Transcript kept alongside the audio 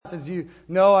As you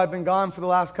know, I've been gone for the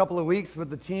last couple of weeks with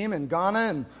the team in Ghana,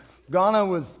 and Ghana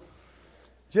was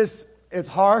just, it's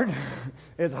hard,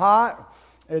 it's hot,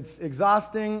 it's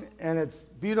exhausting, and it's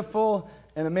beautiful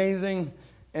and amazing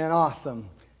and awesome,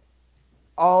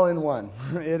 all in one.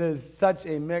 It is such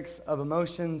a mix of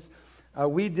emotions.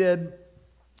 We did,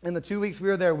 in the 2 weeks we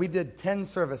were there, we did 10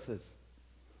 services.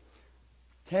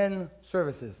 10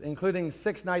 services, including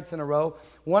 6 nights in a row.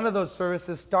 One of those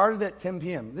services started at 10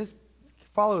 p.m. Just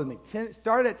follow with me.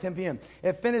 Started at 10 p.m.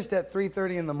 It finished at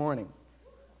 3:30 in the morning.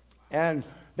 And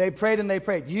they prayed and they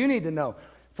prayed. You need to know,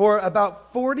 for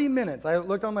about 40 minutes, I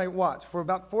looked on my watch, for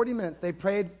about 40 minutes, they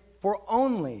prayed for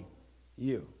only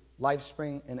you,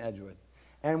 LifeSpring and Edgewood.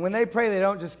 And when they pray, they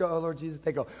don't just go, oh, Lord Jesus.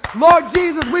 They go, Lord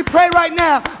Jesus, we pray right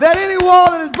now that any wall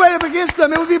that is built up against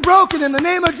them, it would be broken in the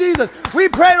name of Jesus. We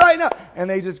pray right now. And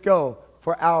they just go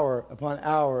for hour upon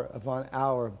hour upon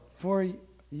hour for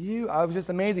you. I was just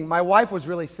amazing. My wife was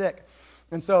really sick.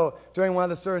 And so during one of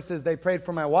the services, they prayed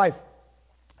for my wife.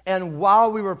 And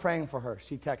while we were praying for her,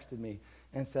 she texted me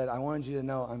and said, I wanted you to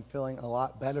know I'm feeling a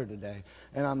lot better today.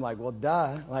 And I'm like, well,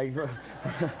 duh. Like,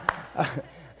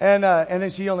 and then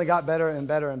she only got better and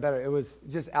better and better. It was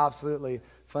just absolutely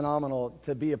phenomenal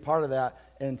to be a part of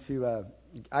that. And to,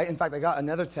 in fact, I got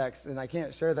another text, and I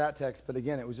can't share that text, but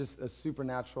again, it was just a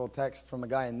supernatural text from a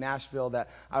guy in Nashville that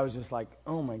I was just like,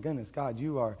 oh my goodness, God,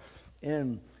 you are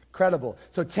incredible.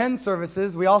 So 10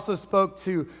 services. We also spoke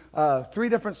to 3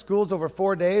 different schools over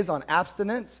 4 days on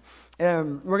abstinence.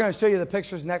 And we're going to show you the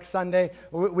pictures next Sunday.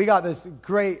 We got this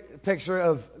great picture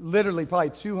of literally probably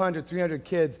 200, 300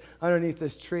 kids underneath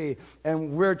this tree.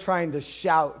 And we're trying to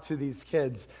shout to these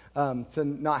kids to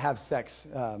not have sex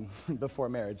before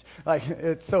marriage. Like,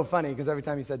 it's so funny because every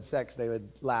time you said sex, they would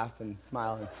laugh and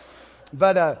smile.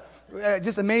 But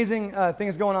just amazing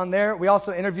things going on there. We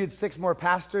also interviewed 6 more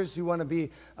pastors who want to be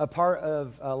a part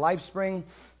of LifeSpring.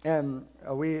 And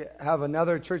we have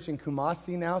another church in Kumasi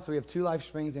now. So we have 2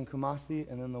 LifeSprings in Kumasi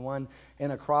and then the one in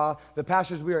Accra. The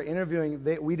pastors we are interviewing,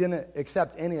 we didn't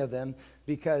accept any of them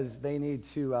because they need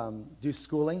to do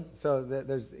schooling. So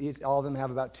all of them have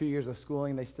about 2 years of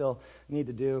schooling they still need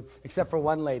to do, except for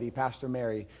one lady, Pastor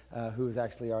Mary, who has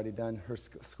actually already done her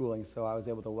schooling. So I was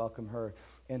able to welcome her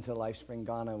into LifeSpring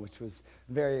Ghana, which was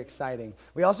very exciting.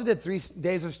 We also did 3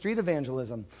 days of street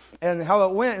evangelism. And how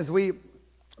it went is we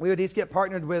would each get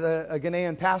partnered with a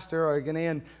Ghanaian pastor or a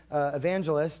Ghanaian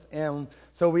evangelist, and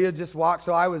so we would just walk.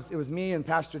 So it was me and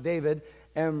Pastor David,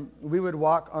 and we would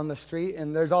walk on the street,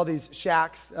 and there's all these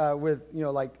shacks with,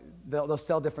 like they'll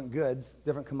sell different goods,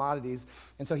 different commodities,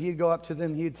 and so he'd go up to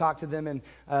them, he'd talk to them in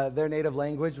their native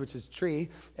language, which is Tree,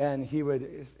 and he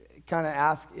would kind of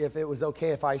ask if it was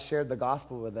okay if I shared the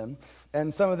gospel with them.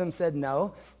 And some of them said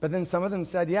no, but then some of them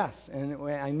said yes. And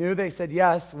I knew they said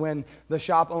yes when the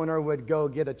shop owner would go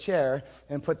get a chair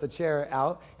and put the chair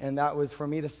out, and that was for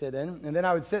me to sit in. And then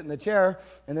I would sit in the chair,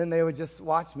 and then they would just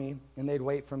watch me, and they'd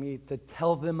wait for me to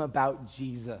tell them about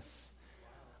Jesus.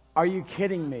 Are you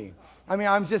kidding me? I mean,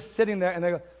 I'm just sitting there, and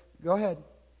they go ahead.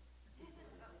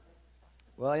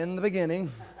 Well, in the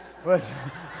beginning was...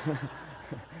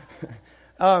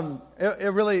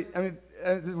 it really, I mean,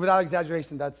 without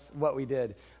exaggeration, that's what we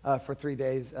did for 3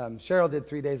 days. Cheryl did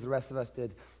 3 days. The rest of us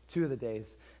did 2 of the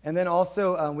days. And then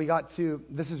also we got to,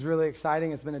 this is really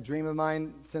exciting. It's been a dream of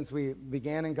mine since we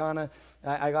began in Ghana.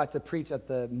 I got to preach at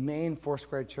the main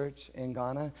Foursquare Church in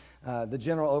Ghana. The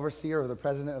general overseer or the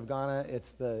president of Ghana,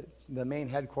 it's the main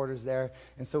headquarters there.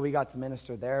 And so we got to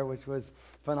minister there, which was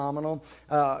phenomenal.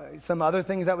 Some other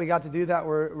things that we got to do that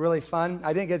were really fun.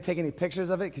 I didn't get to take any pictures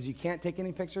of it because you can't take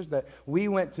any pictures, but we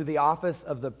went to the office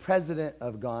of the president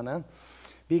of Ghana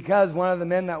because one of the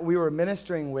men that we were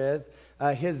ministering with,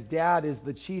 his dad is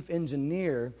the chief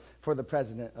engineer for the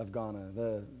president of Ghana,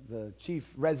 the chief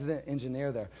resident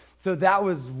engineer there. So that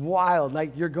was wild.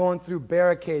 Like, you're going through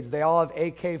barricades. They all have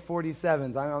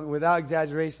AK-47s. Without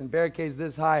exaggeration, barricades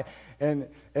this high. And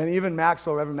even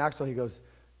Reverend Maxwell, he goes,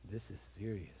 this is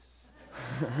serious.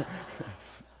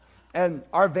 And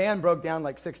our van broke down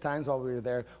like 6 times while we were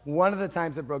there. One of the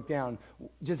times it broke down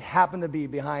just happened to be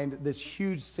behind this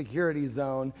huge security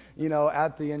zone,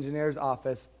 at the engineer's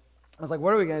office. I was like,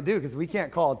 what are we going to do? Because we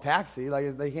can't call a taxi.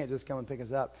 Like, they can't just come and pick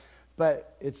us up.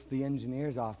 But it's the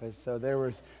engineer's office. So there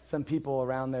was some people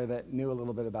around there that knew a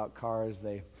little bit about cars.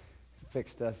 They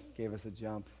fixed us, gave us a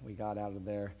jump. We got out of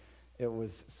there. It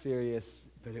was serious,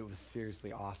 but it was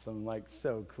seriously awesome. Like,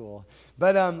 so cool.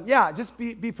 But, just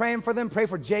be praying for them. Pray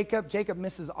for Jacob. Jacob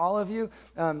misses all of you.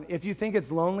 If you think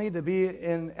it's lonely to be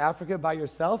in Africa by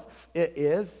yourself, it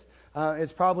is.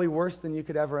 It's probably worse than you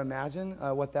could ever imagine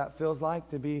what that feels like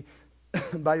to be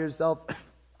by yourself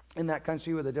in that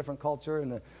country with a different culture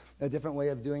and a different way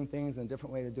of doing things and a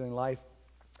different way of doing life.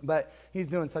 But he's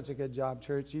doing such a good job,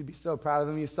 church. You'd be so proud of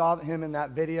him. You saw him in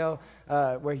that video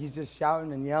where he's just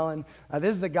shouting and yelling.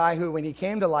 This is the guy who, when he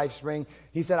came to LifeSpring,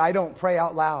 he said, I don't pray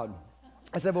out loud.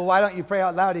 I said, well, why don't you pray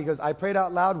out loud? He goes, I prayed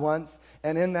out loud once,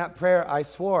 and in that prayer, I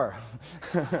swore.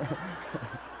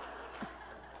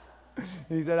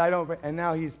 He said, I don't pray. And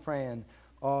now he's praying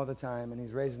all the time, and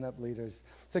he's raising up leaders.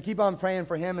 So keep on praying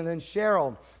for him. And then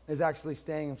Cheryl is actually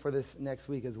staying for this next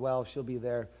week as well. She'll be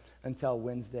there until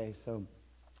Wednesday. So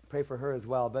pray for her as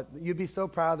well. But you'd be so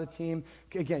proud of the team.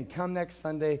 Again, come next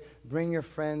Sunday. Bring your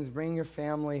friends. Bring your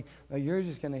family. You're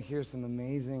just going to hear some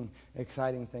amazing,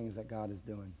 exciting things that God is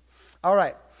doing. All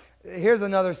right. Here's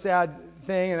another sad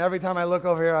thing. And every time I look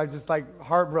over here, I'm just like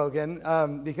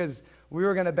heartbroken because we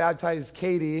were going to baptize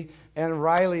Katie and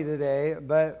Riley today,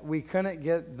 but we couldn't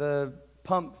get the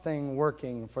pump thing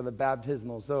working for the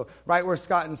baptismal. So right where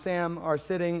Scott and Sam are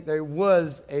sitting, there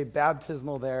was a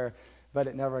baptismal there, but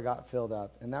it never got filled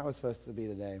up. And that was supposed to be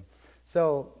today.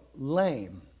 So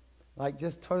lame. Like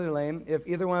just totally lame. If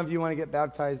either one of you want to get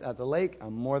baptized at the lake,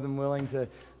 I'm more than willing to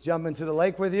jump into the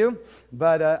lake with you.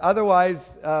 But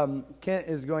otherwise, Kent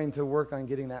is going to work on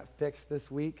getting that fixed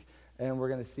this week. And we're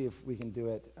going to see if we can do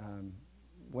it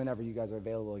whenever you guys are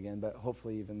available again. But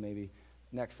hopefully even maybe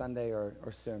next Sunday or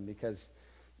soon, because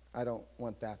I don't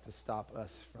want that to stop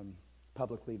us from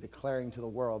publicly declaring to the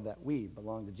world that we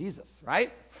belong to Jesus,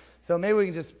 right? So maybe we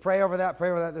can just pray over that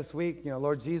this week. You know,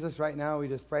 Lord Jesus, right now we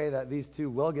just pray that these two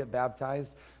will get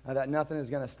baptized, that nothing is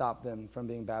going to stop them from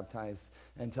being baptized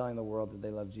and telling the world that they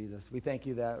love Jesus. We thank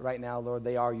you that right now, Lord,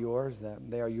 they are yours, that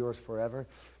they are yours forever.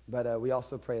 But we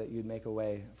also pray that you'd make a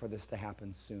way for this to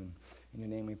happen soon. In your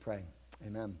name we pray.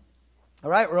 Amen. All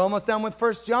right, we're almost done with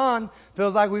 1 John.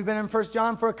 Feels like we've been in 1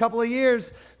 John for a couple of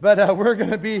years, but we're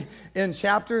going to be in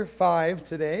chapter 5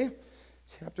 today.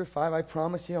 Chapter 5, I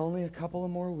promise you only a couple of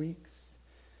more weeks.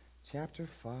 Chapter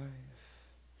 5.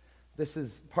 This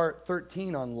is part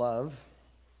 13 on love.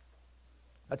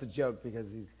 That's a joke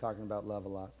because he's talking about love a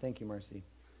lot. Thank you, Mercy.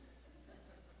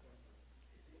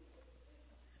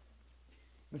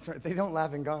 That's right. They don't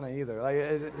laugh in Ghana either. Like,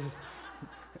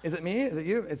 is it me? Is it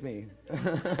you? It's me.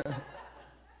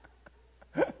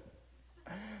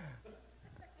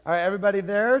 All right, everybody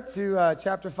there to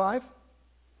chapter 5?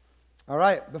 All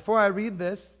right, before I read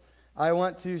this, I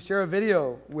want to share a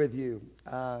video with you.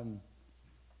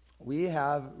 We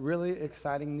have really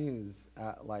exciting news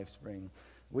at LifeSpring.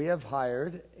 We have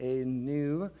hired a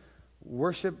new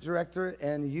worship director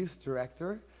and youth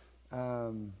director,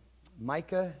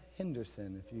 Micah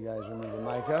Henderson, if you guys remember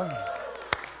Micah.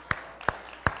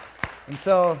 And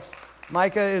so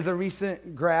Micah is a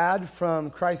recent grad from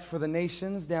Christ for the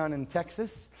Nations down in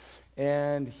Texas,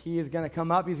 and he is going to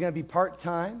come up. He's going to be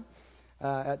part-time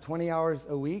at 20 hours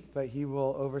a week, but he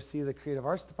will oversee the creative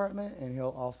arts department, and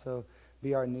he'll also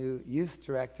be our new youth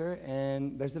director.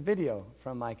 And there's a video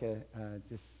from Micah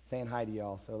just saying hi to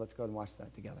y'all, so let's go and watch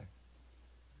that together.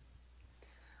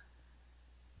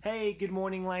 Hey, good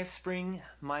morning, LifeSpring.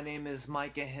 My name is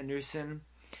Micah Henderson.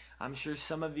 I'm sure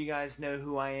some of you guys know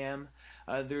who I am.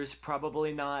 Others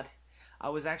probably not. I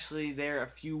was actually there a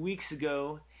few weeks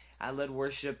ago. I led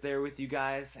worship there with you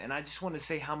guys, and I just want to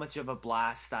say how much of a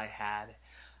blast I had.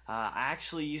 I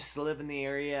actually used to live in the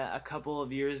area a couple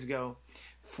of years ago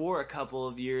for a couple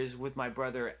of years with my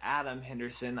brother Adam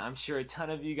Henderson. I'm sure a ton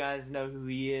of you guys know who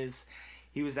he is.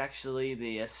 He was actually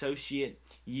the associate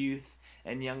youth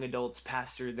and young adults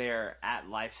pastor there at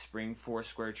LifeSpring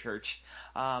Foursquare Church.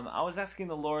 I was asking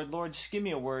the Lord, just give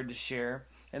me a word to share.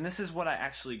 And this is what I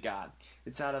actually got.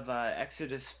 It's out of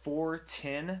Exodus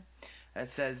 4:10. It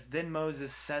says, Then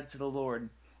Moses said to the Lord,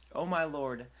 O my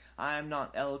Lord, I am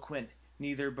not eloquent,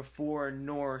 neither before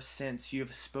nor since you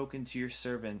have spoken to your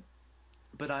servant,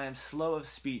 but I am slow of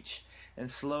speech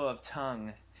and slow of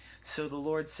tongue. So the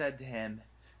Lord said to him,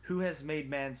 Who has made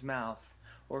man's mouth?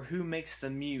 Or who makes the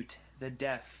mute, the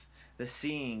deaf, the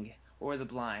seeing, or the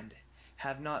blind?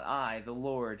 Have not I, the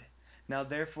Lord? Now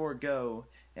therefore go,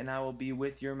 and I will be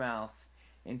with your mouth,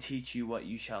 and teach you what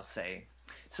you shall say.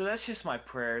 So that's just my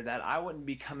prayer, that I wouldn't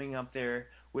be coming up there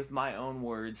with my own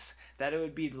words, that it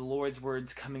would be the Lord's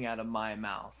words coming out of my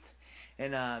mouth.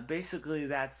 And basically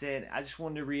that's it. I just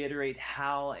wanted to reiterate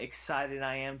how excited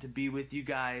I am to be with you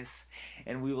guys,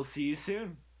 and we will see you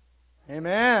soon.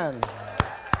 Amen.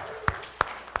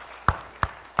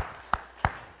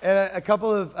 And a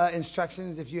couple of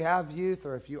instructions. If you have youth,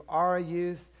 or if you are a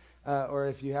youth, or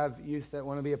if you have youth that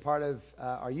want to be a part of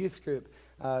our youth group,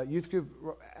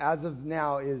 as of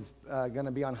now, is going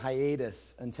to be on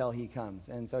hiatus until he comes.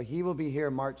 And so he will be here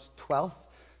March 12th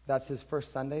That's his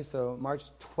first Sunday, so March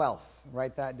 12th,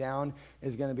 write that down,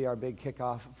 is going to be our big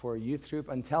kickoff for youth group.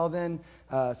 Until then,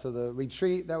 so the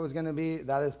retreat that was going to be,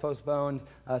 that is postponed.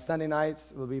 Sunday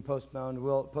nights will be postponed.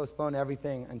 We'll postpone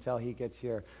everything until he gets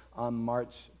here on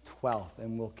March 12th,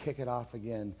 and we'll kick it off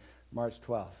again March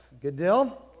 12th. Good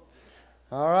deal?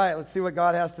 All right, let's see what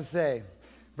God has to say.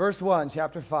 Verse 1,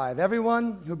 chapter 5.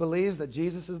 Everyone who believes that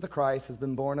Jesus is the Christ has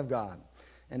been born of God.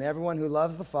 And everyone who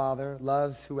loves the Father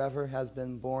loves whoever has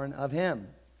been born of him.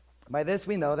 By this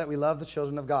we know that we love the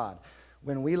children of God,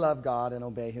 when we love God and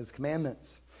obey his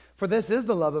commandments. For this is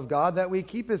the love of God, that we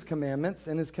keep his commandments,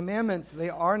 and his commandments, they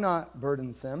are not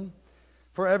burdensome.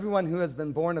 For everyone who has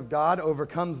been born of God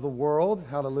overcomes the world.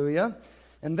 Hallelujah.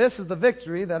 And this is the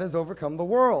victory that has overcome the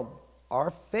world,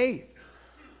 our faith.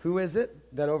 Who is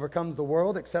it that overcomes the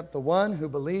world except the one who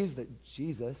believes that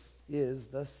Jesus is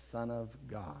the Son of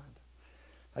God?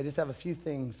 I just have a few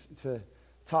things to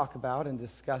talk about and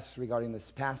discuss regarding this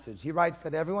passage. He writes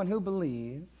that everyone who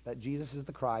believes that Jesus is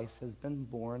the Christ has been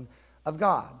born of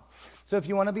God. So if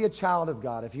you want to be a child of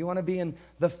God, if you want to be in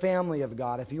the family of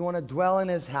God, if you want to dwell in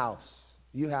his house,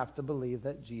 you have to believe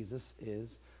that Jesus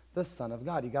is the Son of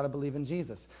God. You got to believe in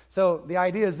Jesus. So the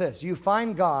idea is this: you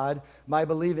find God by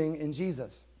believing in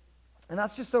Jesus. And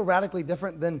that's just so radically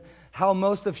different than how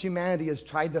most of humanity has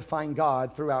tried to find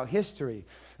God throughout history.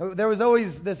 There was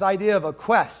always this idea of a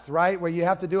quest, right, where you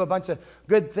have to do a bunch of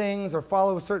good things or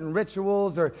follow certain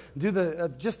rituals or do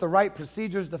just the right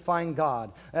procedures to find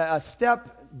God. A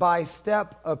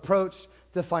step-by-step approach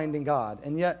to finding God.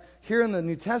 And yet, here in the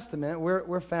New Testament,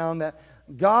 we're found that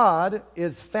God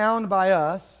is found by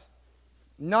us,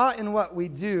 not in what we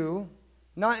do,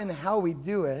 not in how we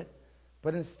do it,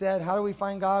 but instead, how do we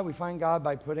find God? We find God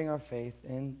by putting our faith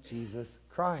in Jesus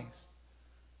Christ.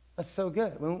 That's so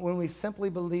good. When we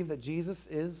simply believe that Jesus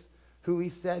is who he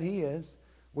said he is,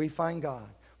 we find God.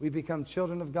 We become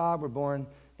children of God. We're born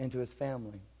into his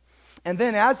family. And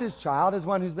then as his child, as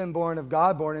one who's been born of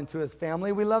God, born into his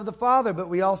family, we love the Father, but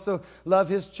we also love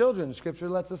his children. Scripture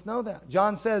lets us know that.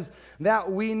 John says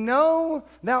that we know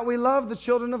that we love the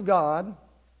children of God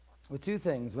with two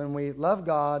things: when we love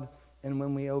God and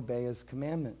when we obey his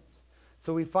commandments.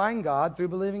 So we find God through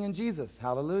believing in Jesus.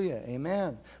 Hallelujah.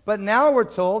 Amen. But now we're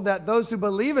told that those who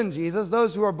believe in Jesus,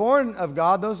 those who are born of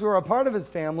God, those who are a part of his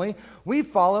family, we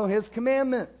follow his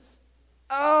commandments.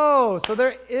 Oh, so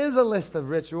there is a list of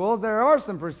rituals. There are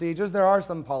some procedures. There are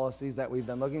some policies that we've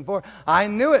been looking for. I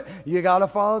knew it. You got to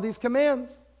follow these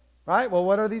commands. Right? Well,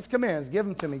 what are these commands? Give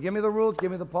them to me. Give me the rules. Give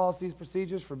me the policies,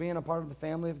 procedures for being a part of the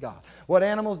family of God. What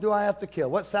animals do I have to kill?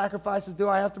 What sacrifices do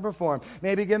I have to perform?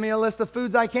 Maybe give me a list of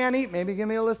foods I can eat. Maybe give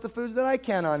me a list of foods that I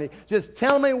cannot eat. Just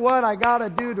tell me what I got to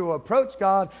do to approach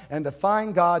God and to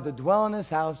find God, to dwell in his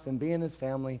house and be in his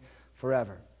family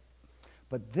forever.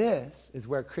 But this is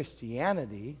where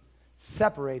Christianity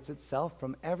separates itself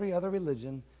from every other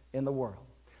religion in the world.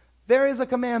 There is a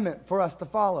commandment for us to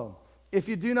follow. If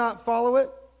you do not follow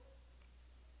it,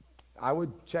 I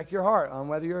would check your heart on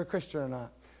whether you're a Christian or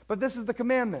not. But this is the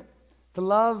commandment: to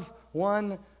love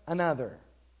one another.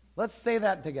 Let's say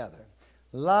that together.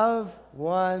 Love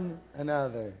one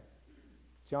another.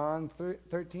 John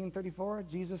 13:34,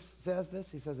 Jesus says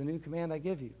this. He says, "A new command I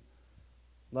give you.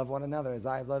 Love one another as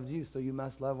I have loved you, so you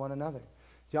must love one another."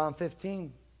 John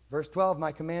 15, verse 12,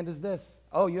 "My command is this."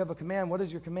 Oh, you have a command. What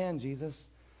is your command, Jesus?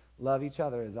 Love each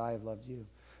other as I have loved you.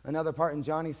 Another part in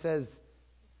John, he says,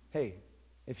 hey,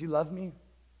 if you love me,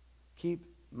 keep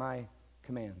my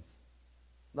commands.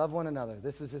 Love one another.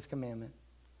 This is his commandment.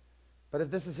 But if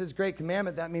this is his great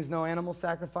commandment, that means no animal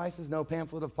sacrifices, no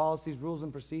pamphlet of policies, rules,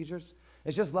 and procedures.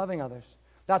 It's just loving others.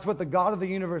 That's what the God of the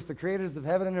universe, the creators of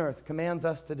heaven and earth, commands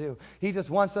us to do. He just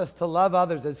wants us to love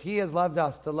others as he has loved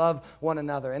us, to love one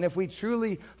another. And if we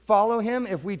truly follow him,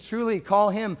 if we truly call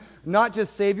him not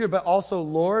just Savior, but also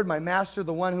Lord, my Master,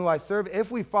 the one who I serve,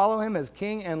 if we follow him as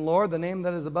King and Lord, the name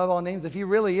that is above all names, if he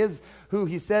really is who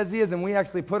he says he is, and we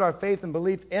actually put our faith and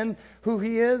belief in who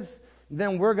he is,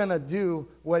 then we're going to do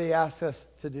what he asks us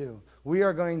to do. We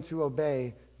are going to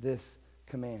obey this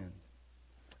command.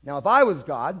 Now, if I was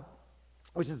God,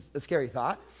 which is a scary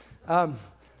thought,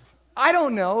 I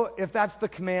don't know if that's the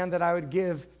command that I would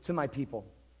give to my people.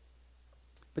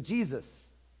 But Jesus,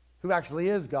 who actually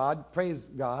is God, praise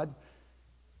God,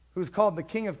 who's called the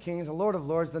King of Kings, the Lord of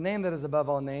Lords, the name that is above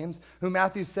all names, who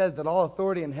Matthew says that all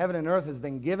authority in heaven and earth has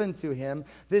been given to him,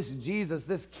 this Jesus,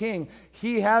 this King,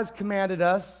 he has commanded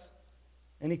us,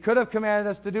 and he could have commanded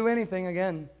us to do anything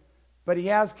again, but he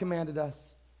has commanded us.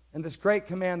 And this great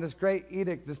command, this great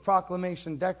edict, this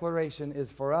proclamation, declaration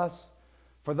is for us,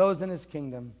 for those in his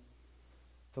kingdom,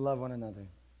 to love one another.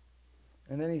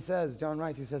 And then he says, John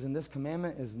writes, he says, and this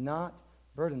commandment is not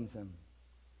burdensome.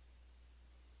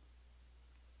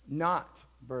 Not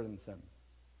burdensome.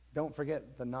 Don't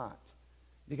forget the not.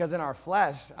 Because in our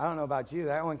flesh, I don't know about you,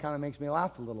 that one kind of makes me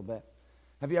laugh a little bit.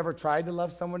 Have you ever tried to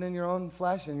love someone in your own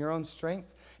flesh, in your own strength?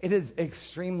 It is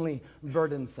extremely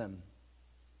burdensome.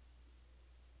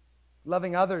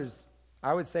 Loving others,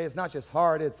 I would say, it's not just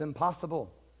hard, it's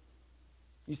impossible.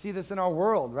 You see this in our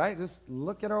world, right? Just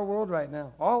look at our world right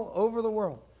now, all over the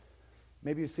world.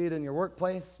 Maybe you see it in your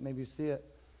workplace. Maybe you see it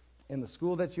in the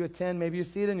school that you attend. Maybe you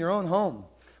see it in your own home.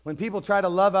 When people try to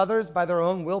love others by their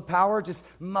own willpower, just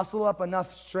muscle up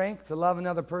enough strength to love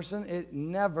another person, it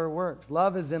never works.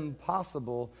 Love is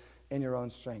impossible in your own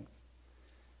strength.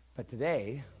 But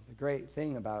today, the great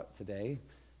thing about today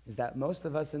is that most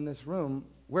of us in this room,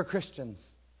 we're Christians.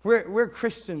 We're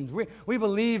Christians. We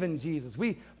believe in Jesus.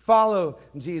 We follow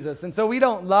Jesus. And so we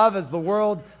don't love as the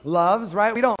world loves,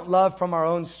 right? We don't love from our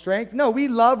own strength. No, we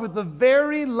love with the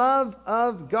very love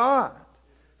of God.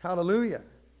 Hallelujah.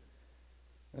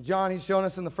 Now, John, he's shown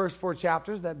us in the first 4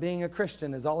 chapters that being a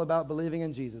Christian is all about believing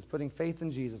in Jesus, putting faith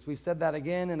in Jesus. We've said that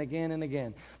again and again and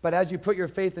again. But as you put your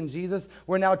faith in Jesus,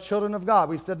 we're now children of God.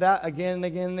 We've said that again and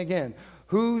again and again.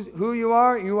 Who you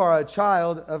are a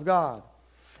child of God.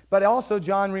 But also,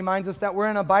 John reminds us that we're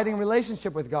in an abiding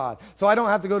relationship with God. So I don't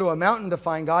have to go to a mountain to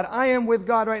find God. I am with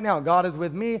God right now. God is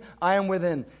with me. I am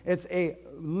within. It's a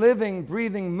living,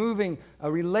 breathing, moving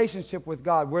relationship with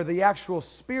God where the actual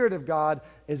Spirit of God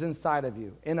is inside of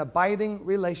you. An abiding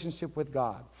relationship with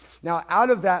God. Now, out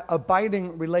of that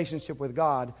abiding relationship with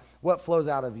God, what flows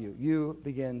out of you? You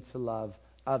begin to love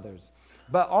others.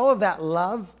 But all of that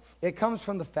love, it comes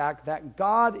from the fact that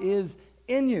God is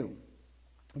in you.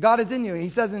 God is in you. He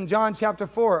says in John chapter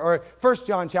 4, or 1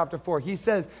 John chapter 4, he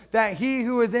says that he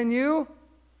who is in you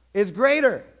is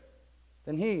greater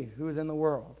than he who is in the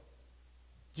world.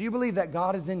 Do you believe that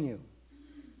God is in you?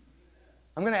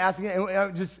 I'm going to ask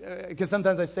you, just because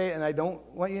sometimes I say it and I don't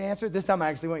want you to answer. This time I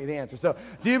actually want you to answer. So,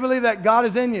 do you believe that God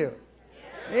is in you?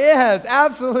 Yes,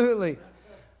 absolutely.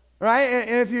 Right?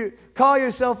 And if you call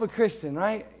yourself a Christian,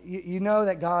 right, you know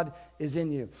that God is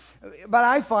in you. But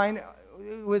I find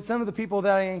with some of the people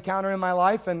that I encounter in my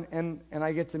life and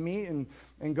I get to meet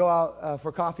and go out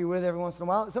for coffee with every once in a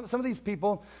while, some of these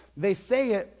people, they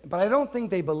say it, but I don't think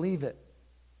they believe it.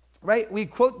 Right? We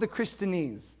quote the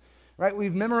Christianese. Right?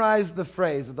 We've memorized the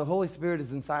phrase that the Holy Spirit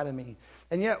is inside of me.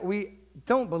 And yet we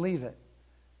don't believe it.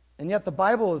 And yet the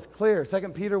Bible is clear. 2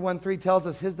 Peter 1:3 tells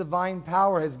us His divine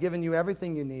power has given you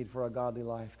everything you need for a godly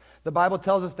life. The Bible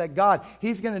tells us that God,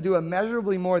 He's going to do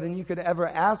immeasurably more than you could ever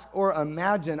ask or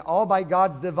imagine, all by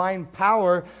God's divine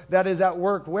power that is at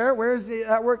work. Where is it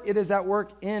at work? It is at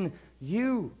work in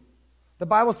you. The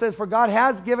Bible says, for God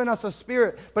has given us a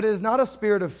spirit, but it is not a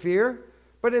spirit of fear,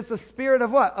 but it's a spirit of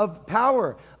what? Of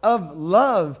power, of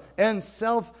love, and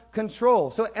self-control.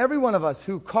 So every one of us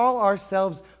who call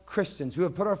ourselves Christians, who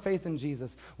have put our faith in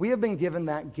Jesus, we have been given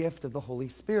that gift of the Holy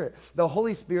Spirit. The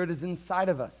Holy Spirit is inside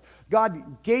of us.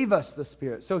 God gave us the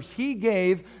Spirit. So He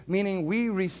gave, meaning we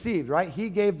received, right?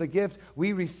 He gave the gift,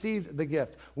 we received the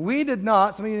gift. We did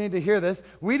not, some of you need to hear this,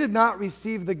 we did not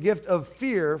receive the gift of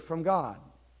fear from God.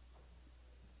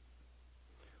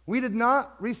 We did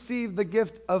not receive the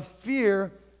gift of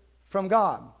fear from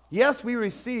God. Yes, we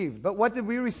received, but what did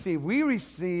we receive? We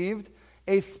received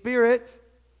a spirit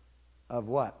of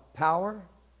what? Power,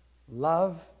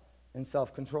 love, and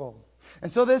self-control.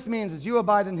 And so this means as you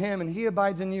abide in Him and He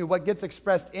abides in you, what gets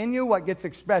expressed in you, what gets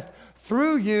expressed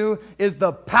through you is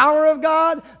the power of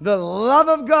God, the love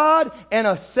of God, and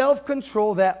a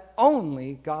self-control that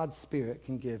only God's Spirit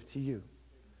can give to you.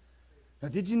 Now,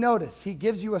 did you notice He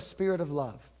gives you a spirit of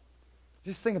love?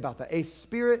 Just think about that. A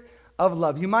spirit of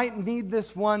love. You might need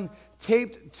this one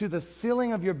taped to the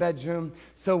ceiling of your bedroom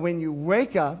so when you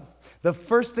wake up, the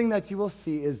first thing that you will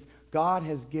see is God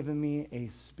has given me a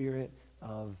spirit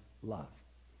of love.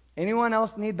 Anyone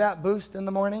else need that boost in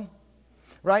the morning?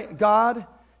 Right? God,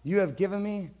 you have given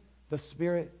me the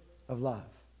spirit of love.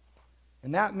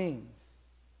 And that means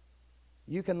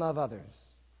you can love others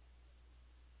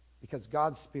because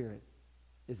God's Spirit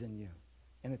is in you.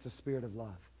 And it's a spirit of love.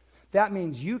 That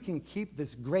means you can keep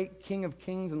this great King of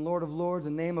Kings and Lord of Lords, a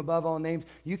name above all names.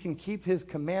 You can keep His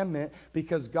commandment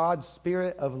because God's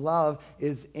spirit of love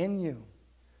is in you.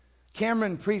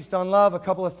 Cameron preached on love a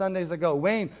couple of Sundays ago.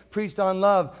 Wayne preached on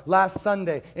love last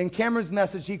Sunday. In Cameron's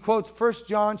message, he quotes 1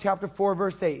 John chapter 4,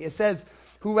 verse 8. It says,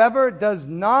 whoever does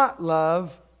not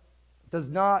love does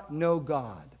not know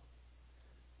God.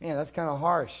 Man, that's kind of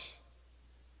harsh.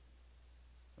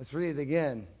 Let's read it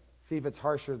again. See if it's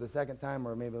harsher the second time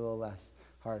or maybe a little less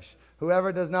harsh.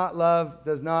 Whoever does not love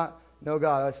does not know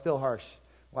God. That's still harsh.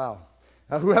 Wow.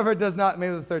 Whoever does not,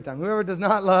 maybe the third time, whoever does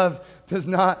not love does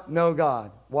not know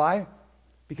God. Why?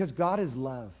 Because God is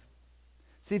love.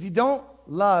 See, if you don't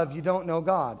love, you don't know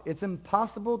God. It's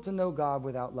impossible to know God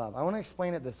without love. I want to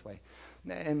explain it this way.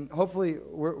 And hopefully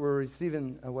we're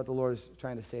receiving what the Lord is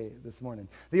trying to say this morning.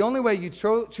 The only way you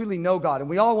truly know God, and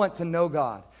we all want to know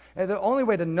God, and the only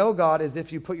way to know God is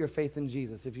if you put your faith in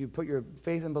Jesus, if you put your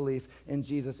faith and belief in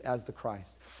Jesus as the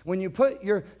Christ. When you put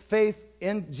your faith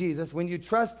in Jesus, when you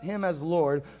trust Him as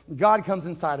Lord, God comes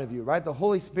inside of you, right? The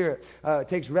Holy Spirit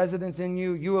takes residence in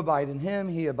you. You abide in Him.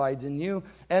 He abides in you.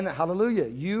 And hallelujah,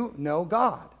 you know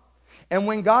God. And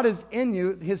when God is in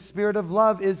you, His Spirit of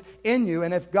love is in you.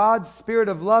 And if God's Spirit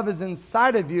of love is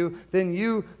inside of you, then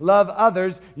you love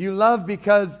others. You love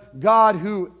because God,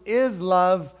 who is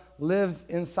love, lives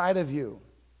inside of you.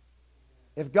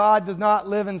 If God does not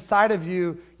live inside of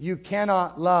you, you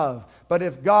cannot love. But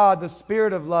if God, the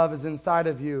Spirit of love, is inside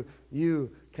of you,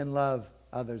 you can love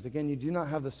others. Again, you do not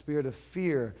have the spirit of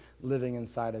fear living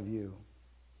inside of you.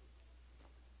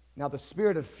 Now, the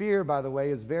spirit of fear, by the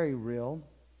way, is very real.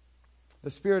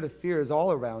 The spirit of fear is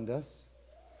all around us.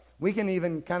 We can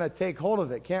even kind of take hold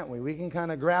of it, can't we? We can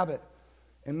kind of grab it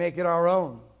and make it our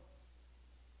own.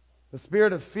 The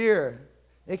spirit of fear,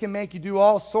 it can make you do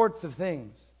all sorts of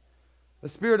things. The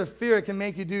spirit of fear can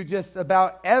make you do just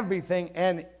about everything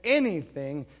and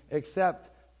anything except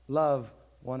love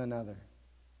one another.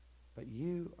 But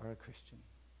you are a Christian.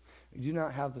 You do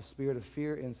not have the spirit of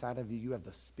fear inside of you. You have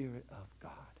the Spirit of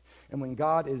God. And when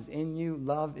God is in you,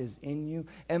 love is in you.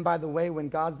 And by the way, when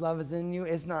God's love is in you,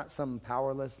 it's not some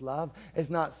powerless love. It's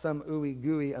not some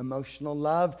ooey-gooey emotional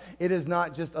love. It is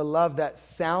not just a love that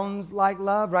sounds like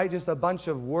love, right? Just a bunch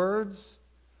of words.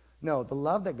 No, the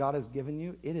love that God has given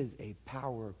you, it is a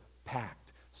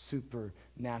power-packed,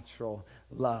 supernatural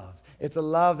love. It's a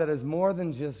love that is more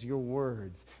than just your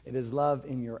words. It is love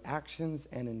in your actions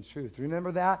and in truth.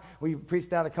 Remember that? We preached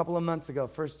that a couple of months ago.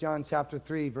 1 John chapter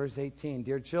 3, verse 18.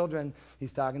 Dear children,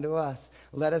 he's talking to us.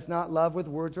 Let us not love with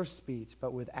words or speech,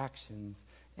 but with actions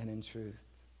and in truth.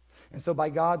 And so by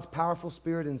God's powerful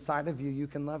Spirit inside of you, you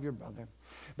can love your brother.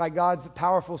 By God's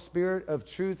powerful Spirit of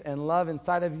truth and love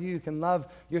inside of you, you can love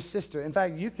your sister. In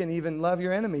fact, you can even love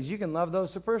your enemies. You can love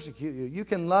those who persecute you. You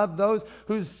can love those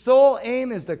whose sole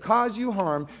aim is to cause you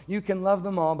harm. You can love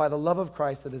them all by the love of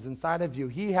Christ that is inside of you.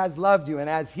 He has loved you, and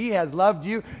as He has loved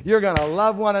you, you're going to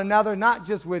love one another, not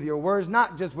just with your words,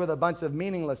 not just with a bunch of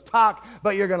meaningless talk,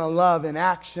 but you're going to love in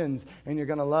actions, and you're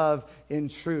going to love in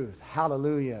truth.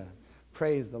 Hallelujah.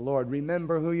 Praise the Lord.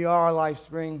 Remember who you are,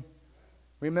 LifeSpring.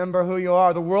 Remember who you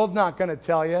are. The world's not going to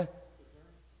tell you.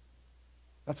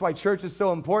 That's why church is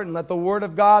so important. Let the Word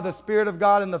of God, the Spirit of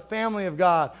God, and the family of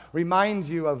God remind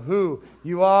you of who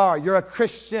you are. You're a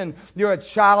Christian. You're a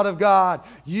child of God.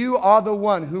 You are the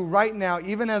one who right now,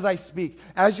 even as I speak,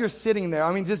 as you're sitting there,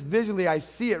 I mean, just visually, I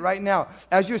see it right now.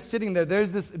 As you're sitting there,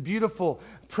 there's this beautiful,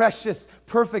 precious,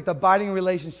 perfect, abiding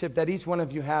relationship that each one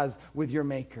of you has with your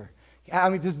Maker. I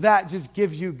mean, does that just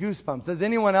give you goosebumps? Does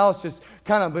anyone else just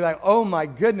kind of be like, oh my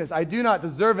goodness, I do not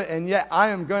deserve it, and yet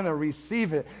I am going to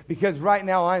receive it because right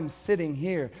now I'm sitting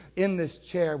here in this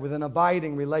chair with an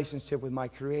abiding relationship with my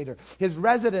Creator. His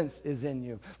residence is in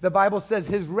you. The Bible says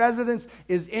His residence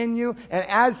is in you, and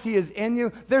as He is in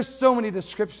you, there's so many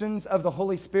descriptions of the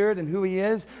Holy Spirit and who He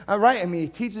is. Right? I mean, He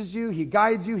teaches you, He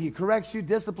guides you, He corrects you,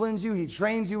 disciplines you, He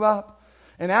trains you up.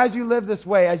 And as you live this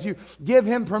way, as you give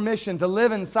Him permission to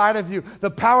live inside of you,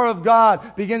 the power of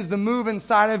God begins to move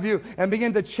inside of you and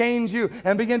begin to change you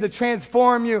and begin to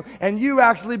transform you. And you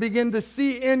actually begin to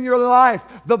see in your life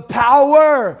the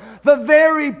power, the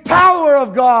very power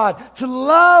of God to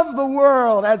love the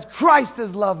world as Christ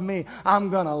has loved me. I'm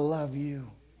going to love you.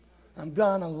 I'm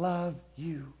going to love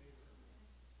you.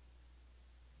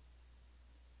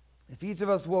 If each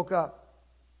of us woke up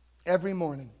every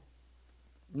morning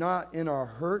not in our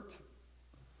hurt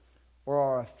or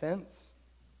our offense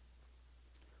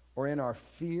or in our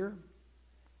fear,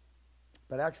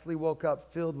 but actually woke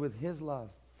up filled with His love,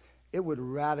 it would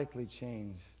radically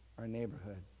change our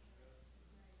neighborhoods.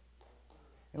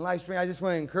 And LifeSpring, I just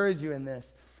want to encourage you in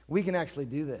this. We can actually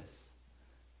do this.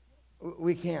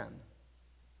 We can.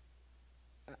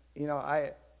 You know,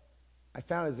 I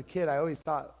found as a kid, I always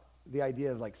thought the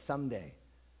idea of like someday.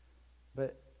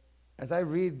 But as I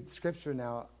read Scripture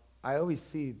now, I always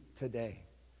see today.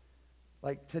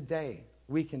 Like today,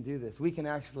 we can do this. We can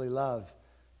actually love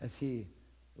as He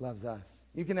loves us.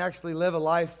 You can actually live a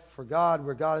life for God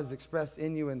where God is expressed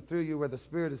in you and through you, where the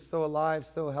Spirit is so alive,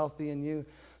 so healthy in you,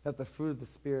 that the fruit of the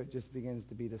Spirit just begins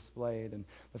to be displayed. And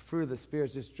the fruit of the Spirit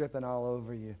is just dripping all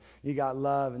over you. You got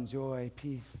love and joy,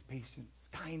 peace, patience,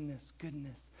 kindness,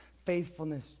 goodness,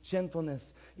 faithfulness, gentleness,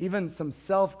 even some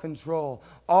self-control,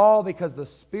 all because the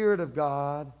Spirit of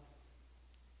God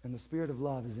and the Spirit of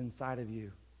love is inside of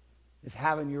you, is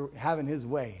having His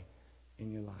way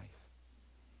in your life.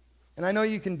 And I know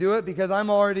you can do it because I'm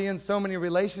already in so many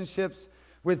relationships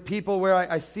with people where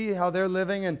I see how they're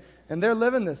living, and they're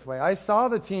living this way. I saw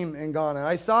the team in Ghana.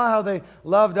 I saw how they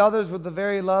loved others with the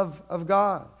very love of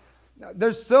God.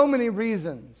 There's so many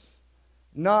reasons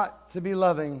not to be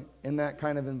loving in that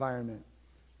kind of environment.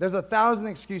 There's 1,000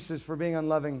 excuses for being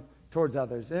unloving towards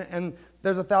others. And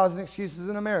there's 1,000 excuses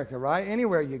in America, right?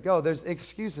 Anywhere you go, there's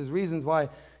excuses, reasons why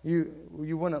you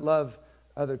wouldn't love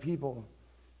other people.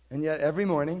 And yet every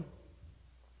morning,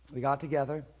 we got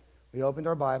together, we opened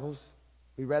our Bibles,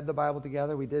 we read the Bible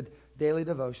together, we did daily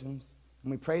devotions,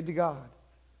 and we prayed to God.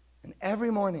 And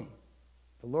every morning,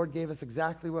 the Lord gave us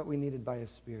exactly what we needed by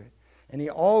His Spirit. And He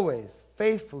always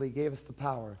faithfully gave us the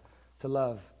power to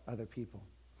love other people.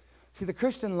 See, the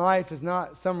Christian life is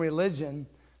not some religion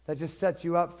that just sets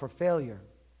you up for failure.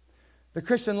 The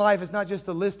Christian life is not just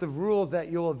a list of rules that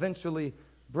you'll eventually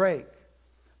break.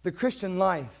 The Christian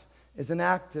life is an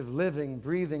active, living,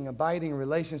 breathing, abiding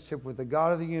relationship with the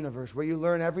God of the universe, where you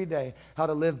learn every day how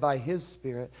to live by His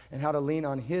Spirit and how to lean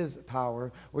on His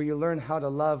power, where you learn how to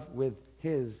love with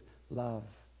His love.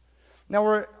 Now,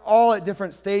 we're all at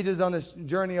different stages on this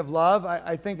journey of love.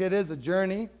 I think it is a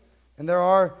journey, and there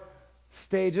are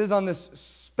stages on this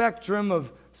spectrum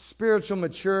of spiritual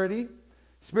maturity.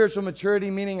 Spiritual maturity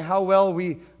meaning how well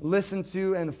we listen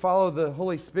to and follow the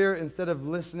Holy Spirit instead of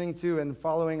listening to and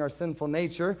following our sinful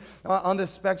nature. On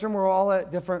this spectrum, we're all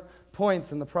at different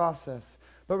points in the process.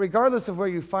 But regardless of where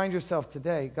you find yourself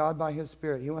today, God, by His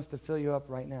Spirit, He wants to fill you up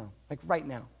right now. Like right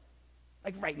now.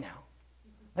 Like right now.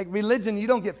 Like religion, you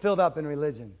don't get filled up in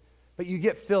religion, but you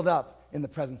get filled up in the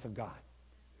presence of God.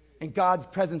 And God's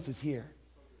presence is here.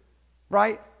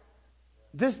 Right?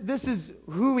 This is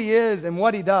who He is and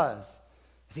what He does.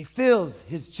 As He fills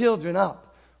His children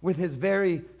up with His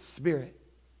very Spirit.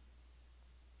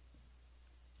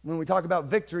 When we talk about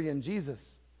victory in Jesus,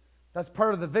 that's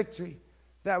part of the victory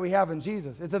that we have in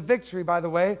Jesus. It's a victory, by the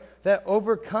way, that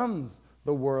overcomes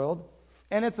the world.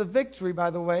 And it's a victory,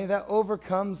 by the way, that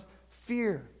overcomes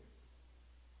fear.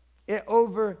 It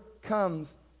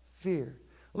overcomes fear.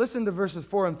 Listen to verses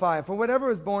 4 and 5. For whatever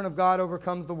is born of God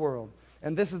overcomes the world.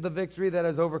 And this is the victory that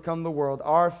has overcome the world,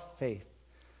 our faith.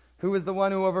 Who is the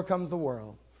one who overcomes the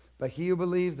world? But he who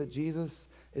believes that Jesus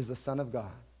is the Son of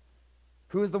God.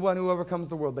 Who is the one who overcomes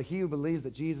the world? But he who believes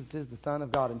that Jesus is the Son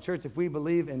of God. And church, if we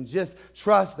believe and just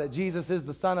trust that Jesus is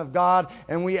the Son of God,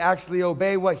 and we actually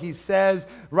obey what He says,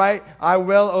 right? I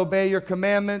will obey your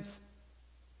commandments.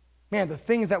 Man, the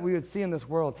things that we would see in this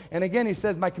world. And again, He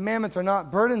says, my commandments are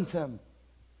not burdensome.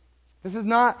 This is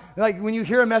not, like when you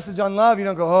hear a message on love, you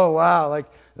don't go, oh wow, like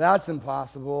that's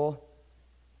impossible.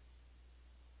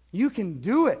 You can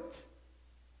do it.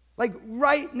 Like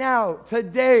right now,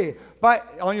 today,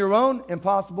 on your own,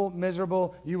 impossible,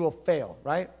 miserable, you will fail,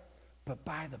 right? But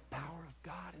by the power of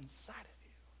God inside of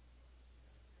you.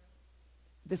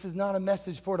 This is not a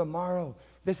message for tomorrow.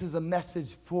 This is a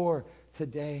message for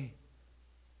today.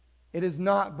 It is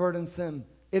not burdensome.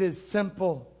 It is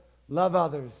simple. Love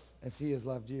others as He has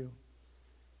loved you.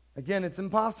 Again, it's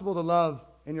impossible to love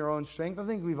in your own strength. I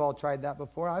think we've all tried that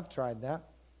before. I've tried that.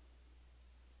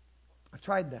 I've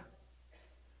tried that.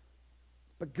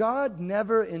 But God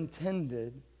never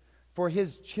intended for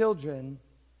His children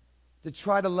to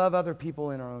try to love other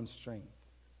people in our own strength.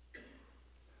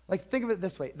 Like, think of it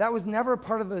this way. That was never a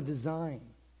part of the design.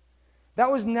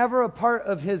 That was never a part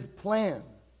of His plan.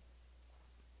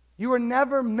 You were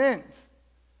never meant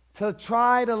to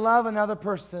try to love another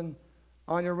person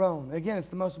on your own. Again, it's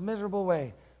the most miserable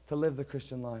way to live the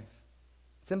Christian life.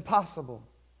 It's impossible.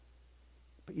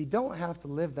 But you don't have to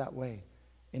live that way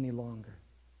any longer.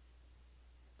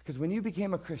 Because when you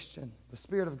became a Christian, the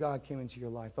Spirit of God came into your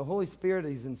life. The Holy Spirit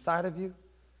is inside of you.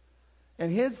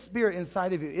 And His Spirit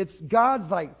inside of you, it's God's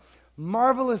like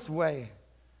marvelous way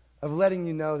of letting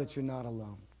you know that you're not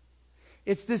alone.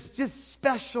 It's this just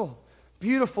special,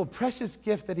 beautiful, precious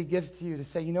gift that He gives to you to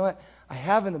say, you know what? I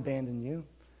haven't abandoned you.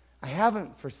 I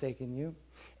haven't forsaken you.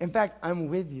 In fact, I'm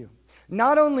with you.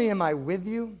 Not only am I with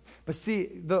you, but see,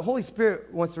 the Holy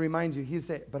Spirit wants to remind you, He'd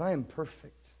say, but I am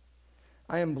perfect.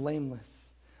 I am blameless.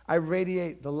 I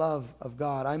radiate the love of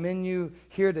God. I'm in you,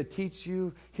 here to teach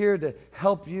you, here to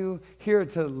help you, here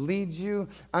to lead you.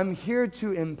 I'm here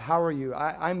to empower you.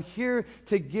 I'm here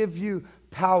to give you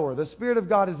power. The Spirit of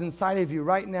God is inside of you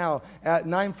right now at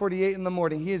 9:48 in the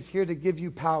morning. He is here to give you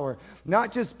power.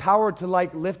 Not just power to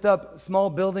like lift up small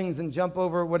buildings and jump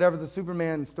over whatever the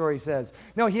Superman story says.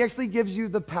 No, He actually gives you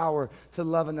the power to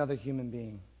love another human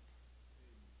being.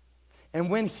 And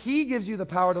when He gives you the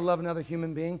power to love another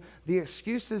human being, the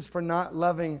excuses for not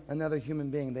loving another human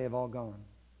being, they have all gone.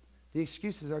 The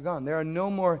excuses are gone. There are no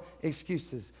more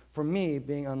excuses for me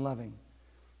being unloving.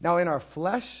 Now in our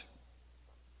flesh,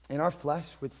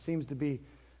 which seems to be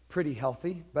pretty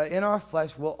healthy, but in our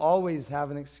flesh, we'll always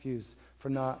have an excuse for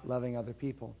not loving other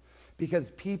people.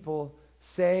 Because people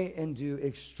say and do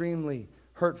extremely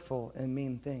hurtful and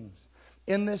mean things.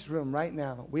 In this room right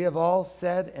now, we have all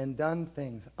said and done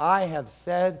things. I have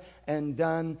said and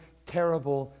done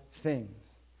terrible things.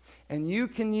 And you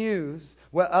can use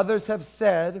what others have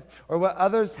said or what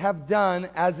others have done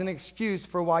as an excuse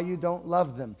for why you don't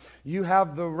love them. You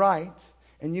have the right,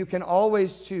 and you can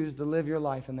always choose to live your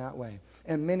life in that way.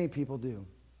 And many people do.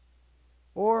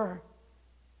 Or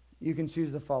you can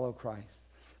choose to follow Christ.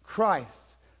 Christ,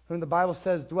 whom the Bible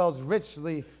says dwells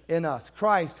richly in us.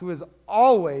 Christ, who is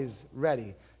always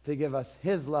ready to give us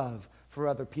His love for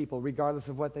other people, regardless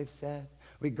of what they've said,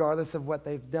 regardless of what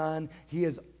they've done. He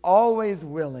is always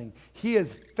willing. He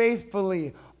is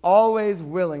faithfully always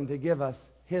willing to give us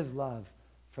His love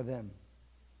for them.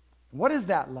 What is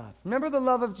that love? Remember the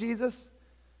love of Jesus?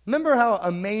 Remember how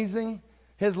amazing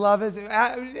His love is?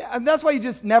 That's why you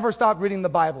just never stop reading the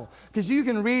Bible. Because you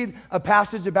can read a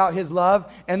passage about His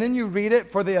love, and then you read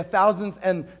it for the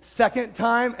 1,002nd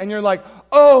time, and you're like,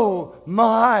 oh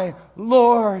my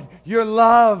Lord, your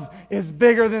love is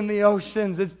bigger than the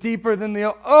oceans. It's deeper than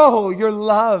the oh, your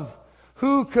love.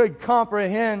 Who could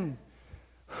comprehend?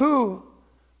 Who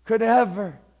could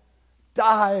ever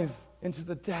dive into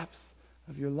the depths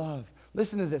of your love?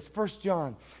 Listen to this, 1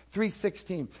 John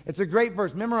 3:16. It's a great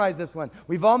verse. Memorize this one.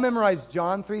 We've all memorized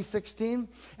John 3:16.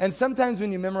 And sometimes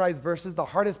when you memorize verses, the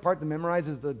hardest part to memorize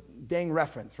is the dang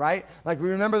reference, right? Like we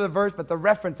remember the verse, but the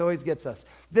reference always gets us.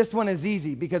 This one is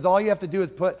easy because all you have to do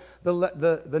is put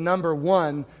the number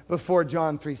 1 before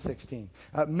John 3:16.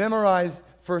 Memorize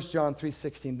 1 John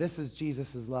 3:16. This is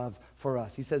Jesus' love for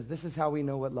us. He says, this is how we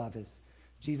know what love is.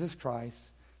 Jesus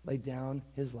Christ laid down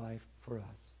His life for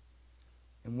us.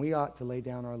 And we ought to lay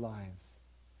down our lives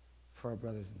for our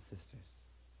brothers and sisters.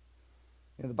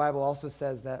 You know, the Bible also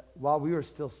says that while we were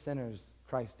still sinners,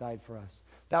 Christ died for us.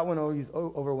 That one always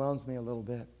overwhelms me a little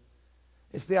bit.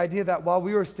 It's the idea that while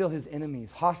we were still His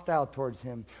enemies, hostile towards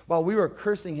Him, while we were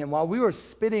cursing Him, while we were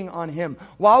spitting on Him,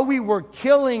 while we were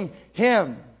killing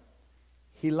Him,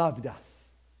 He loved us.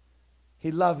 He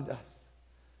loved us.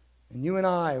 And you and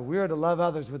I, we are to love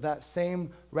others with that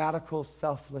same radical,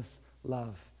 selfless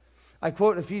love. I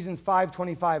quote Ephesians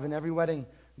 5:25 in every wedding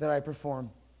that I perform.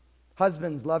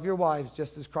 Husbands, love your wives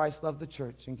just as Christ loved the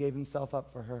church and gave Himself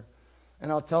up for her.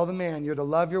 And I'll tell the man, you're to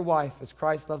love your wife as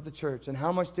Christ loved the church. And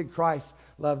how much did Christ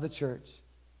love the church?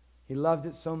 He loved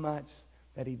it so much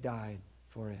that He died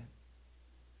for it.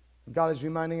 And God is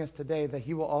reminding us today that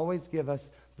He will always give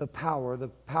us the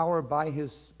power by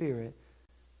His Spirit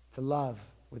to love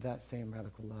with that same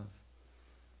radical love.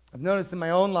 I've noticed in my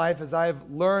own life as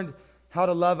I've learned how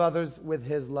to love others with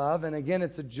His love. And again,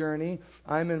 it's a journey.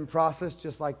 I'm in process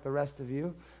just like the rest of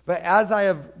you. But as I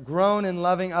have grown in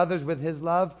loving others with His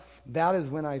love, that is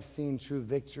when I've seen true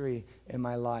victory in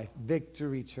my life.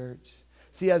 Victory, church.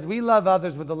 See, as we love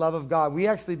others with the love of God, we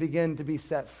actually begin to be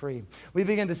set free. We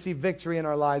begin to see victory in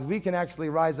our lives. We can actually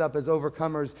rise up as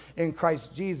overcomers in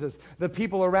Christ Jesus. The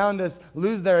people around us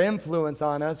lose their influence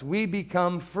on us. We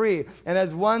become free. And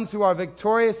as ones who are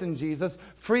victorious in Jesus,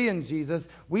 free in Jesus,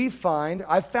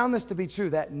 I've found this to be true,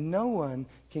 that no one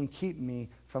can keep me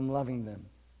from loving them.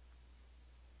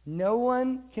 No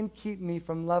one can keep me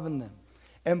from loving them.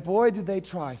 And boy, do they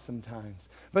try sometimes.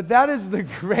 But that is the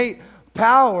great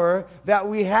power that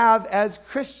we have as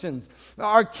Christians.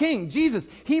 Our King, Jesus,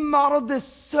 He modeled this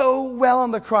so well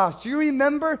on the cross. Do you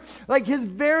remember? Like His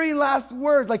very last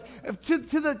words, like to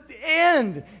the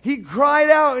end, He cried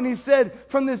out and He said,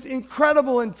 from this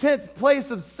incredible, intense place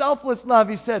of selfless love,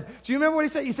 He said, do you remember what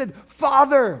He said? He said,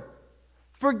 Father,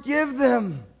 forgive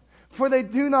them, for they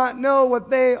do not know what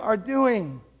they are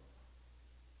doing.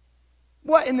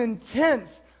 What an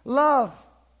intense love.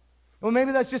 Well,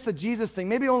 maybe that's just a Jesus thing.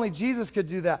 Maybe only Jesus could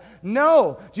do that.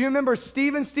 No. Do you remember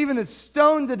Stephen? Stephen is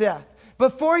stoned to death.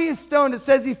 Before he is stoned, it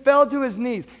says he fell to his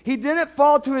knees. He didn't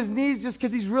fall to his knees just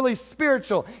because he's really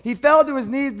spiritual. He fell to his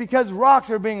knees because rocks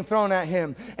are being thrown at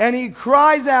him. And he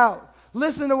cries out.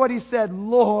 Listen to what he said.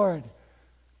 Lord,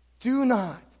 do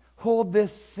not hold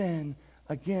this sin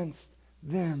against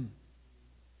them.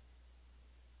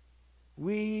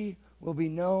 We will be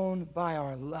known by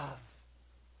our love.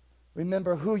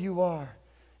 Remember who you are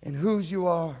and whose you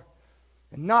are,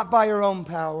 and not by your own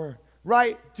power.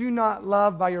 Right? Do not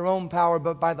love by your own power,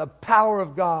 but by the power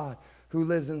of God who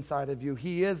lives inside of you.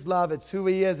 He is love. It's who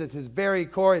He is. It's His very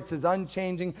core. It's His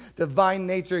unchanging divine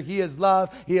nature. He is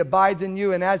love. He abides in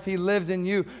you, and as He lives in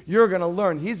you, you're going to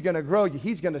learn. He's going to grow you.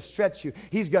 He's going to stretch you.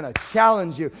 He's going to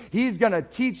challenge you. He's going to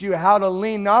teach you how to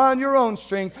lean not on your own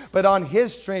strength, but on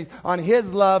His strength, on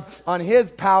His love, on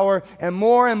His power, and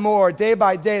more, day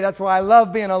by day. That's why I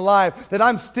love being alive, that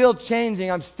I'm still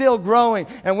changing. I'm still growing.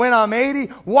 And when I'm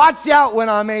 80, watch out when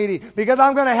I'm 80, because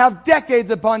I'm going to have decades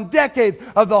upon decades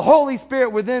of the Holy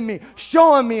Spirit within me,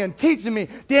 showing me and teaching me,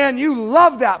 Dan, you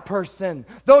love that person.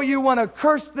 Though you want to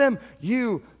curse them,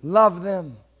 you love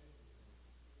them.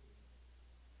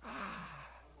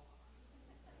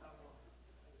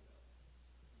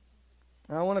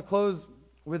 And I want to close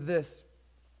with this.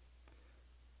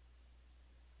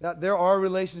 That there are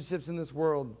relationships in this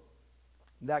world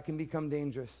that can become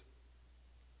dangerous,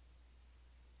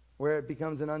 where it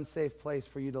becomes an unsafe place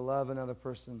for you to love another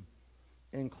person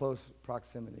in close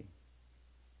proximity.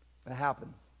 That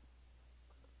happens.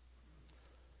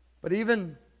 But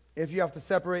even if you have to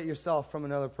separate yourself from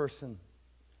another person,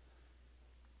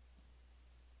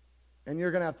 and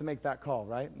you're going to have to make that call,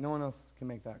 right? No one else can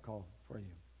make that call for you.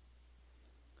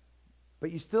 But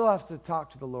you still have to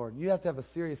talk to the Lord. You have to have a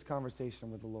serious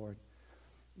conversation with the Lord,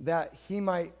 that He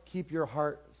might keep your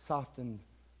heart softened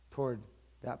toward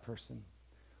that person,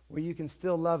 where you can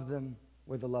still love them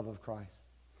with the love of Christ.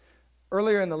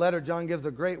 Earlier in the letter, John gives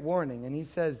a great warning, and he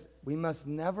says, we must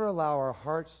never allow our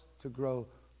hearts to grow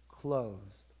closed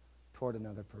toward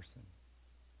another person.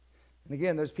 And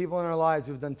again, there's people in our lives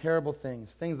who've done terrible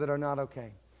things, things that are not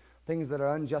okay, things that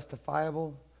are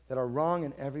unjustifiable, that are wrong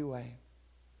in every way.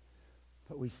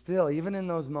 But we still, even in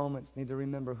those moments, need to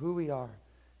remember who we are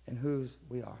and whose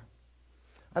we are.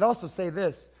 I'd also say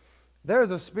this. There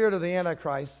is a spirit of the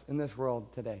Antichrist in this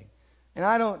world today. And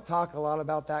I don't talk a lot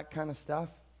about that kind of stuff.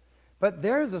 But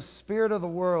there's a spirit of the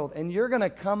world, and you're going to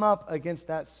come up against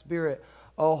that spirit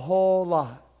a whole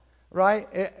lot, right?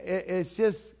 It's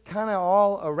just kind of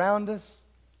all around us.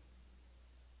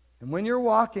 And when you're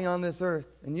walking on this earth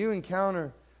and you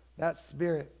encounter that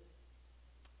spirit,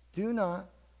 do not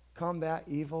combat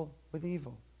evil with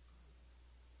evil.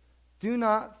 Do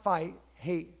not fight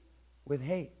hate with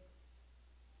hate.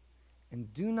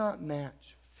 And do not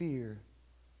match fear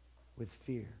with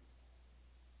fear.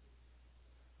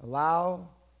 Allow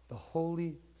the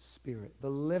Holy Spirit,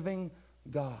 the living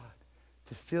God,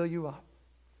 to fill you up,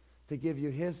 to give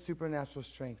you His supernatural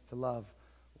strength to love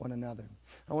one another.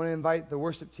 I want to invite the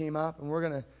worship team up, and we're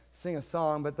going to sing a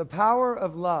song. But the power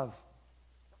of love,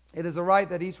 it is a right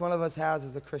that each one of us has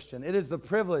as a Christian. It is the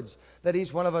privilege that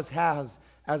each one of us has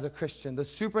as a Christian. The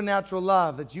supernatural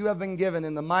love that you have been given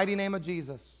in the mighty name of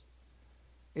Jesus,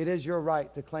 it is your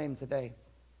right to claim today.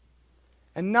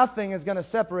 And nothing is going to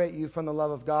separate you from the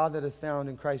love of God that is found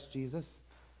in Christ Jesus.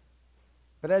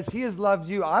 But as He has loved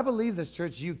you, I believe this,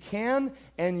 church, you can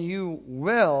and you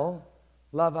will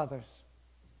love others.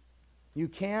 You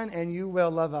can and you will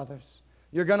love others.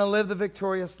 You're going to live the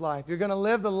victorious life. You're going to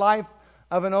live the life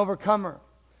of an overcomer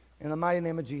in the mighty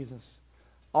name of Jesus.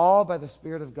 All by the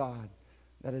Spirit of God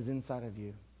that is inside of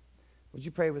you. Would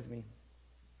you pray with me?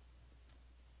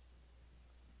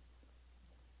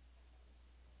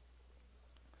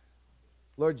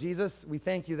 Lord Jesus, we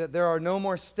thank you that there are no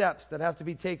more steps that have to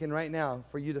be taken right now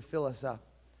for you to fill us up.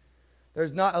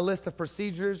 There's not a list of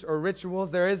procedures or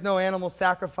rituals. There is no animal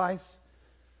sacrifice.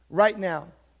 Right now,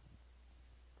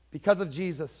 because of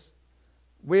Jesus,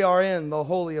 we are in the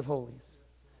Holy of Holies.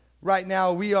 Right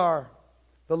now, we are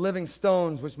the living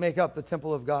stones which make up the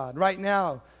temple of God. Right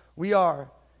now, we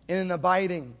are in an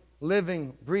abiding,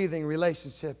 living, breathing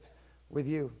relationship with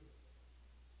you.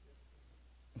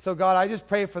 And so, God, I just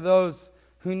pray for those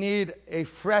who need a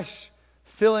fresh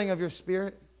filling of your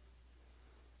Spirit,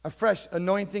 a fresh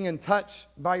anointing and touch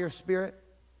by your Spirit,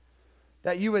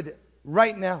 that you would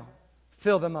right now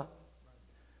fill them up.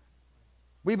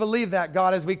 We believe that,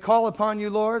 God, as we call upon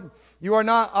you, Lord. You are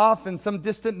not off in some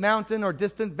distant mountain or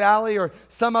distant valley or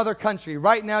some other country.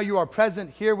 Right now you are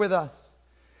present here with us.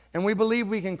 And we believe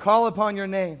we can call upon your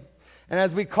name. And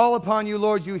as we call upon you,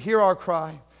 Lord, you hear our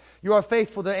cry. You are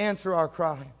faithful to answer our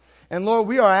cry. And Lord,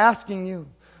 we are asking you,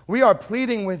 we are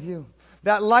pleading with you,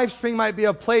 that LifeSpring might be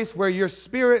a place where your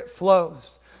Spirit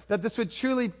flows. That this would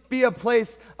truly be a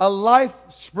place, a life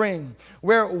spring,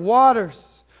 where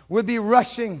waters would be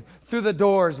rushing through the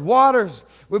doors. Waters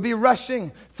would be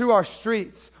rushing through our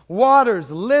streets. Waters,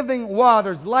 living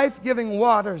waters, life-giving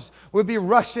waters would be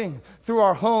rushing through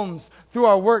our homes, through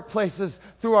our workplaces,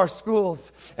 through our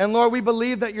schools. And Lord, we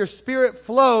believe that your Spirit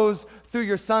flows through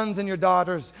your sons and your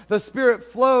daughters. The Spirit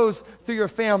flows through your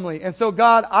family. And so,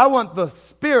 God, I want the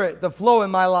Spirit to flow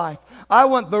in my life. I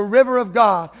want the river of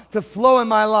God to flow in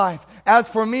my life. As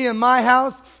for me and my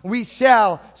house, we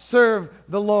shall serve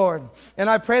the Lord. And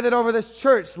I pray that over this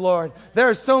church, Lord, there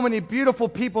are so many beautiful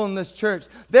people in this church.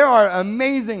 There are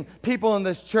amazing people in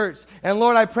this church. And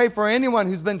Lord, I pray for anyone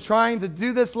who's been trying to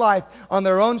do this life on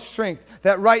their own strength,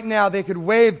 that right now they could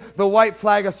wave the white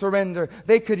flag of surrender.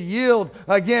 They could yield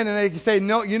again and they could say,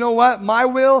 no, you know what? My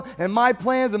will and my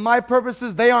plans and my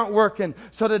purposes, they aren't working.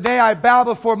 So today I bow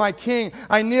before my King.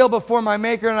 I kneel before my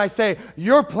Maker and I say,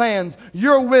 your plans,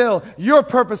 your will, your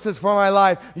purposes for my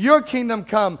life, your kingdom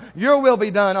come, your will be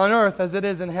done on earth as it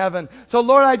is in heaven. So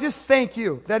Lord, I just thank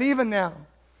you that even now,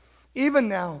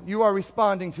 you are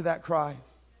responding to that cry.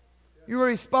 You are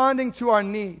responding to our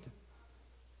need.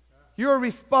 You are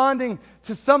responding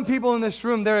to some people in this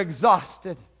room. They're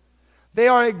exhausted. They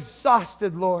are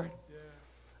exhausted, Lord.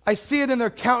 I see it in their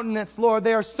countenance, Lord.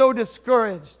 They are so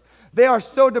discouraged. They are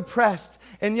so depressed.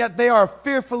 And yet they are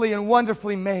fearfully and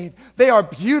wonderfully made. They are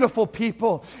beautiful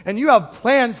people. And you have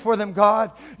plans for them,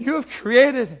 God. You have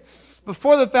created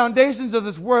before the foundations of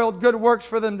this world, good works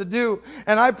for them to do.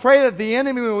 And I pray that the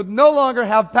enemy would no longer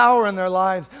have power in their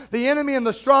lives. The enemy and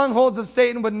the strongholds of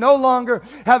Satan would no longer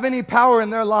have any power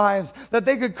in their lives. That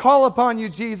they could call upon you,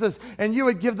 Jesus, and you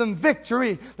would give them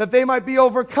victory. That they might be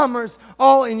overcomers,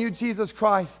 all in you, Jesus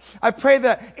Christ. I pray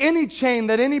that any chain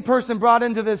that any person brought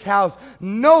into this house,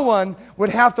 no one would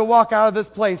have to walk out of this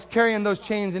place carrying those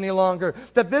chains any longer.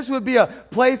 That this would be a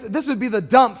place, this would be the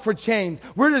dump for chains.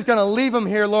 We're just going to leave them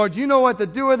here, Lord. You know what to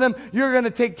do with them. You're going to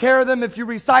take care of them. If you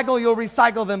recycle, you'll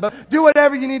recycle them. But do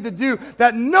whatever you need to do,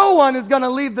 that no one is going to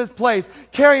leave this place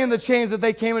carrying the chains that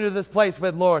they came into this place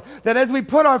with, Lord. That as we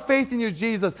put our faith in you,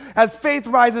 Jesus, as faith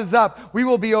rises up, we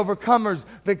will be overcomers,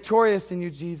 victorious in you,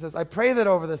 Jesus. I pray that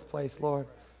over this place, Lord.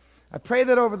 I pray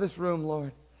that over this room,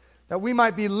 Lord, that we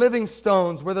might be living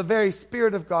stones where the very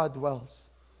Spirit of God dwells.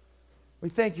 We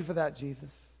thank you for that,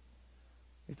 Jesus.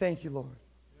 We thank you, Lord.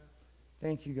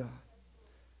 Thank you, God.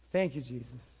 Thank you,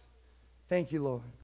 Jesus. Thank you, Lord.